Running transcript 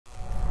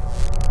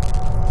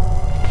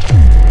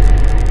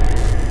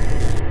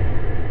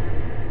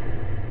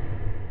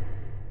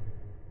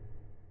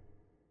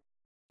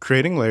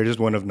Creating layers is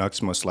one of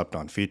Nuxt's most slept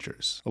on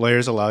features.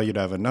 Layers allow you to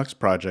have a Nuxt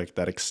project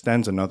that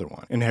extends another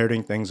one,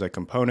 inheriting things like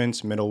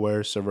components,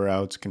 middleware, server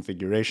outs,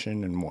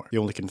 configuration, and more. The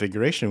only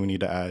configuration we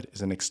need to add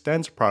is an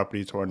extends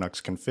property to our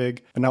Nuxt config,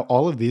 and now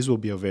all of these will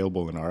be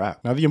available in our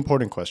app. Now the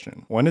important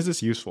question, when is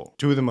this useful?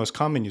 Two of the most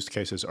common use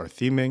cases are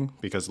theming,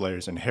 because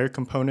layers inherit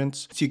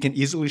components, so you can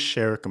easily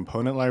share a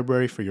component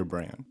library for your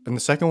brand. And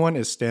the second one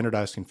is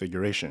standardized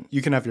configuration.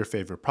 You can have your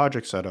favorite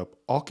project setup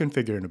all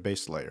configured in a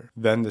base layer.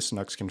 Then this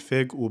Nuxt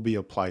config will be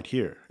applied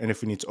here, and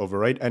if we need to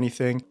overwrite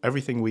anything,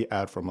 everything we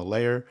add from a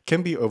layer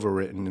can be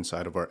overwritten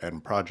inside of our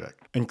end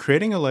project. And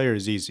creating a layer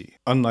is easy.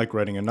 Unlike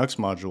writing a Nuxt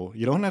module,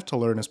 you don't have to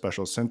learn a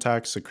special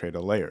syntax to create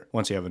a layer.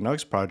 Once you have a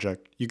Nuxt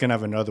project, you can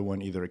have another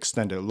one either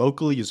extend it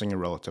locally using a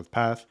relative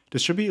path,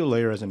 distribute your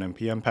layer as an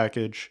npm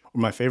package, or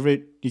my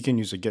favorite, you can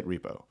use a Git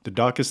repo. The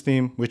Dockers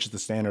theme, which is the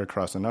standard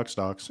across the Nuxt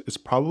docs, is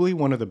probably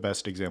one of the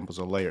best examples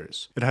of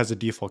layers. It has a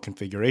default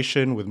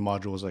configuration with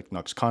modules like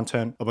Nuxt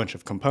content, a bunch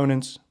of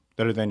components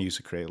that are then used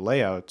to create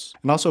layouts,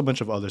 and also a bunch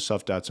of other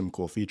stuff to add some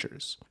cool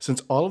features.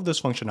 Since all of this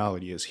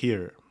functionality is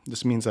here,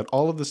 this means that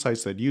all of the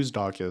sites that use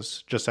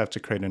Dockers just have to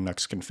create a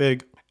Nuxt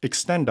config,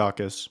 extend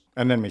Dockers,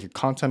 and then make a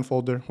content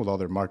folder with all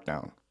their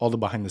markdown. All the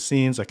behind the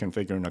scenes like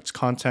configuring Nuxt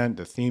content,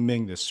 the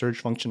theming, the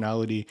search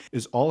functionality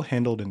is all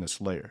handled in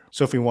this layer.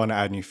 So if we want to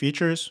add new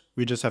features,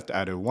 we just have to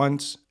add it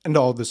once, and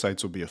all of the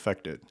sites will be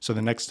affected. So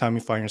the next time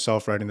you find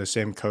yourself writing the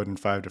same code in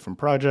 5 different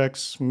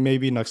projects,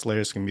 maybe Nuxt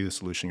Layers can be the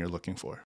solution you're looking for.